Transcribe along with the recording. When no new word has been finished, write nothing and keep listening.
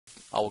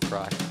I will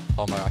cry.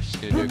 Oh my gosh, she's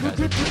gonna do it, guys.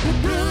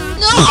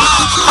 No!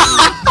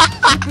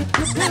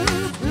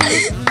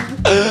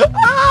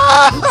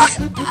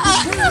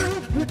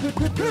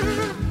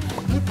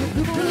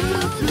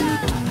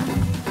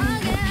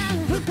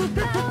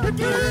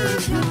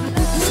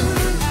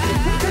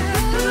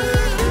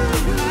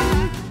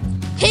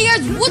 Hey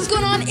guys, what's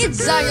going on?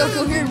 It's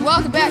Zioko here, and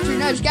welcome back to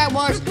another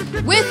Skeewars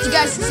with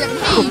daguy67.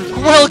 Hey!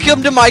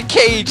 Welcome to my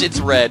cage!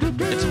 It's red.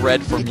 It's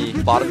red for me.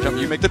 Bottom jump,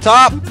 you make the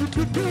top!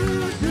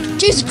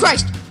 Jesus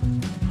Christ!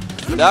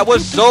 That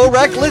was so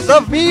reckless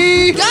of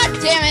me!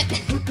 God damn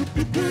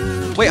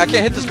it! Wait, I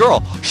can't hit this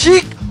girl.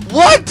 She...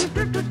 What?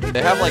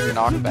 They have, like,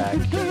 knockback.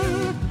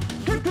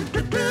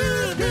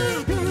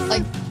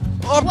 Like...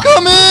 I'm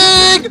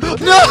coming!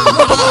 No!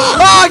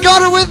 Oh, I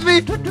got her with me!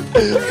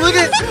 Look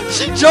at...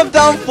 She jumped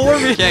down for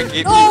me. Can't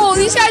get me. Oh,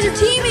 these guys are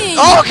teaming!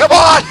 Oh, come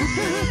on!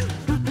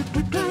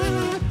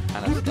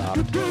 Kinda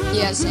stopped.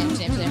 Yeah, same.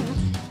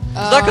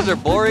 It's not because they're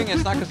boring,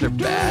 it's not because they're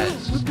bad.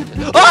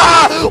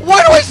 Ah!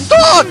 Why do I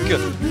suck?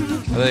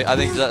 I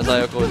think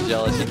Zioko was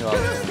jealous. He knew I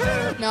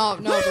was No,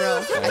 bro. I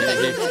thought you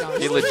were dead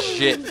on. he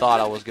legit thought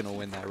I was gonna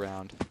win that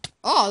round.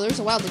 Oh, there's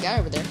a wild guy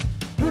over there.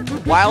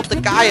 Wild the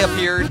guy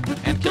appeared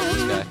and killed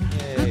this guy.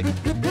 Yay.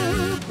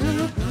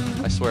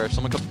 I swear, if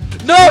someone comes.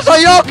 No,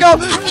 Zioko!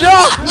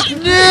 No!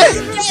 Yes,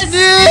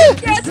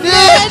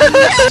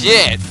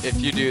 Shit!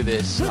 If you do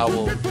this, I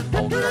will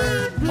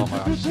cry. Oh my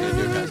gosh, she's gonna do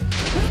it, guys.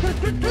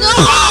 No!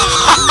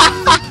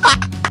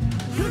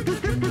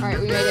 Alright,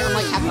 we made it. I'm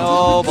like half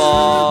No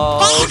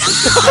balls.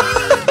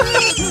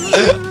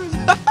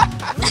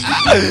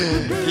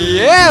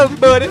 Yeah,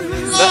 buddy.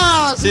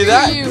 Oh, See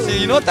that? See,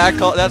 you know what that's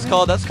called?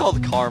 That's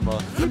called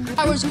karma.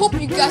 I was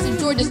hoping you guys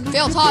enjoyed this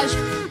Failtage,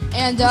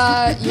 and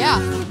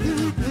yeah.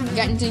 You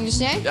got anything to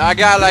say? I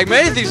got like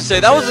many things to say.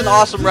 That was an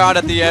awesome round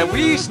at the end.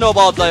 We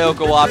snowballed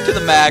Zioko off to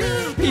the max.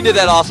 He did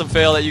that awesome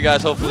fail that you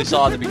guys hopefully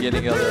saw at the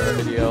beginning of the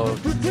video.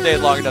 Stayed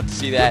long enough to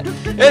see that.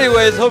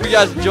 Anyways, hope you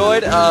guys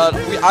enjoyed.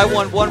 I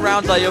won 1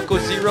 round, Zioko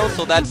 0.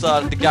 So that's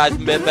the guy's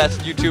best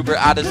YouTuber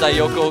out of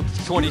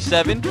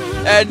Zioko27.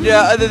 And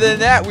other than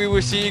that, we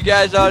will see you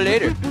guys all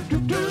later.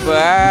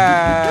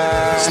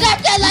 Bye.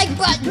 Snap that like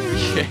button.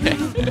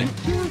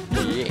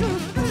 Yeah.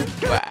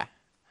 Bye.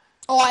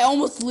 Oh, I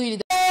almost deleted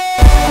that.